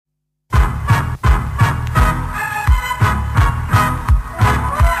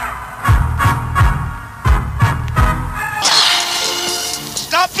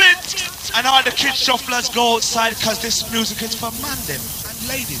the kid shufflers go outside because this music is for man them and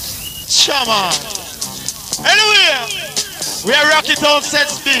ladies. Chama. Anyway, we are Rocky Town set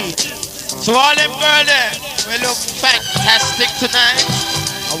speed. So all them girls there, we look fantastic tonight.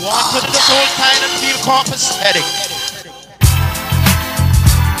 I want to do the whole time and feel copacetic.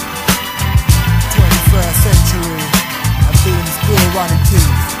 21st century, and being still running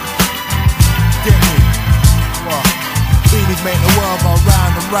teams. Get me? What? Beanies make the world go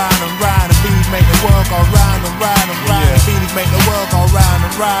round and round and round. And beanies make the world go round and round and round. And beanies make the world go round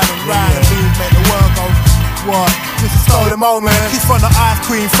and round and round. And beanies make the world go. What? Just a stolen moment. Kiss from the ice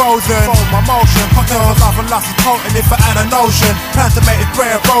cream frozen. Fold my motion. Cocktails of love and lust is potent if I had a notion. Plans to make this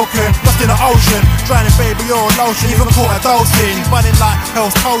brain broken. Lost in the ocean. Drowning baby all lotion. Even caught a dosing. She's running like hell's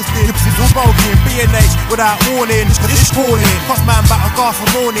toasted. Lips is all smoking. B&H without warning. It's calling. Cost man back a guard for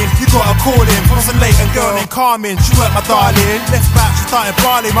morning. You got a calling. From some latent girl named Carmen. She weren't my darling. Left back she started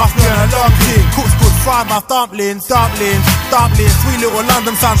brawling. Must be on a long thing. Cooks good fried my dumplings. Dumplings. Dumplings. Sweet little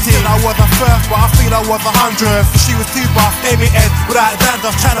London something. I was a first but I feel I was 100. She was too buff, gave me head without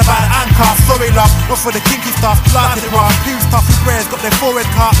dandruff, trying to buy the handcuffs. Sorry love, not for the kinky stuff. Life is rough, huge tough with breads, got their forehead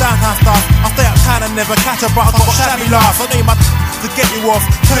cut, downtown stuff. I stay uptown and never catch a but I got shabby laughs. I need my to get you off,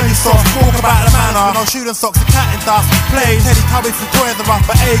 turn you soft, walk about the manor. No shooting socks and cat and dust. Plain Teletubbies from Toys R Us,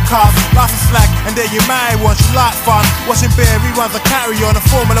 but A-cars. Life's a slag, and then you marry one. She like fun, watching beer reruns a carry on a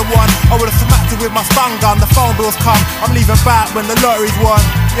Formula 1. I would've smacked her with my stun gun. The phone bills come, I'm leaving back when the lottery's won.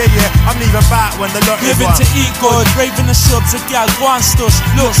 Yeah, I'm leaving back when the lottery's won. Living to eat good, raving the shubs, a gal go and stush.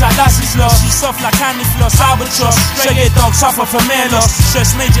 Looks like Lassie's lost, she's soft like candy floss. Albatross, reggae dog suffer from air loss.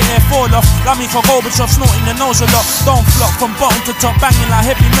 Stress major hair fall off, like me for Gorbachev, snorting the nose a lot. Don't flop from bottom to top, banging like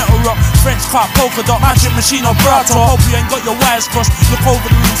heavy metal rock. French cut, polka dot, magic machine or brato. Hope you ain't got your wires crossed. Look over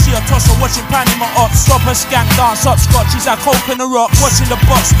the room, see a tosser watching Panama Ops. Stop her skank, dance up, scotch, she's like coke in the rocks. Watching the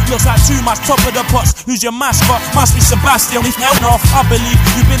box, looks like too much, top of the pots. Who's your mascot? Must be Sebastian, he's held off. I believe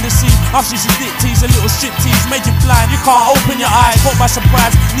you've been deceived. I've seen some dick tease, a little strip tease, made you blind. You can't open your eyes, caught by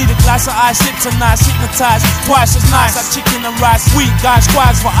surprise. Need a glass of ice, sip tonight, hypnotized. Twice as nice, like chicken and rice. Weak guys,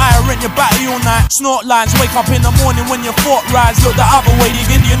 squads for ire, rent your battery all night. Snort lines, wake up in the morning when your thought rise. Look the other way,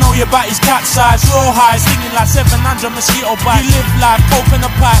 you know your body's capsized. Raw high, singing like 700 mosquito bites. You live life, coke in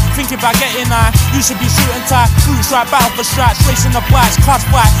the pipe, thinking about getting high. You should be shooting tight, fruit stripe, battle for stripes. Racing the bikes, cuss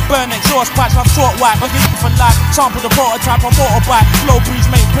fight, burn exhaust pipes like short white. But give for life, sample the prototype of motorbike. Flow breeze,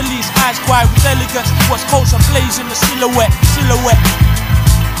 make police, eyes quiet with elegance. Watch culture blazing the silhouette.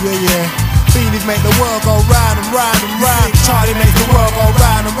 Yeah. Beanies make the world go round and round and round. Charlie makes the world go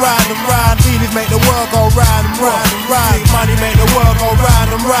round and round and round. Beanies make the world go round and round and round. Money make the world go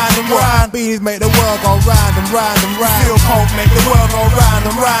round and round and round. Beanies make the world go round and round and round. Feel coke make the world go round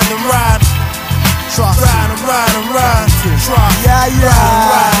and round and round. Trust round and round and round. Trust. Yeah.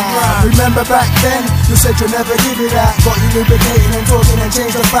 Round and round. Remember back then, you said you'll never give me that. Got you lubricating and talking and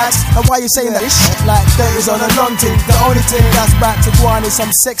change the facts. And why you saying that shit like that is on a long thing? The only thing that's back to go on is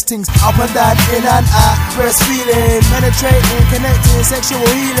some sex things. Up and down, in and out, breastfeeding, penetrating, connecting, sexual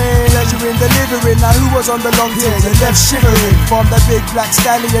healing. Pleasuring, delivering. Now who was on the long thing? And left shivering from the big black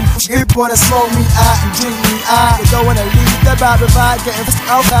stallion. You wanna smoke me out and drink me out. You don't wanna leave the bar without getting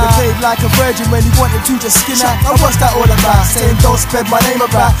out. You played like a virgin when you wanted to just skin out. And what's that all about? Saying don't spread my name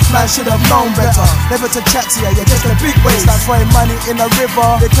about. Man should have known better. Never to chat to you, you're just a big waste. Like throwing money in a river.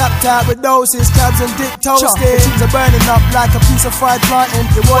 They clapped out with noses, crabs and dick toasted. Things are burning up like a piece of fried plantain.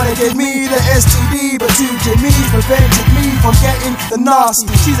 You wanna give me the STD, but two Jimmys prevented me from getting the nasty.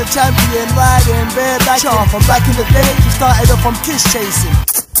 She's a champion, riding bareback. From back in the day, she started off from kiss chasing.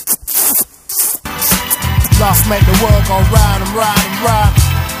 Lust make the world go round and round and round.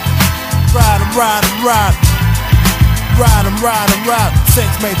 Round and round and round. Round and round and round.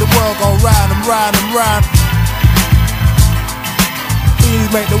 Sex make the world go round and round and round.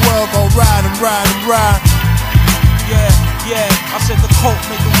 Beanies make the world go round and round and round. Yeah, I said the coke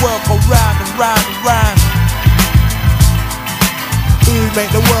make the world go round and round and round. Beanies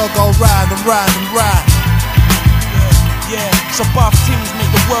make the world go round and round and round. Yeah, so buff things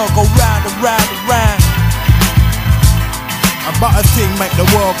make the world go round and round and round. A butter thing make the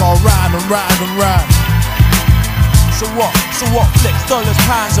world go round and round and round. So what? Flex dollars,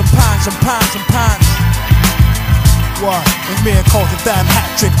 pounds and pounds and pounds and pounds. What? It's me and Culture Dan, hat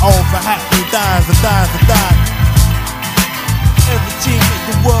trick over hat, me dimes and dimes and dimes. Everything make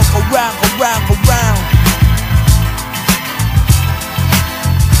the world go round, go round, go round.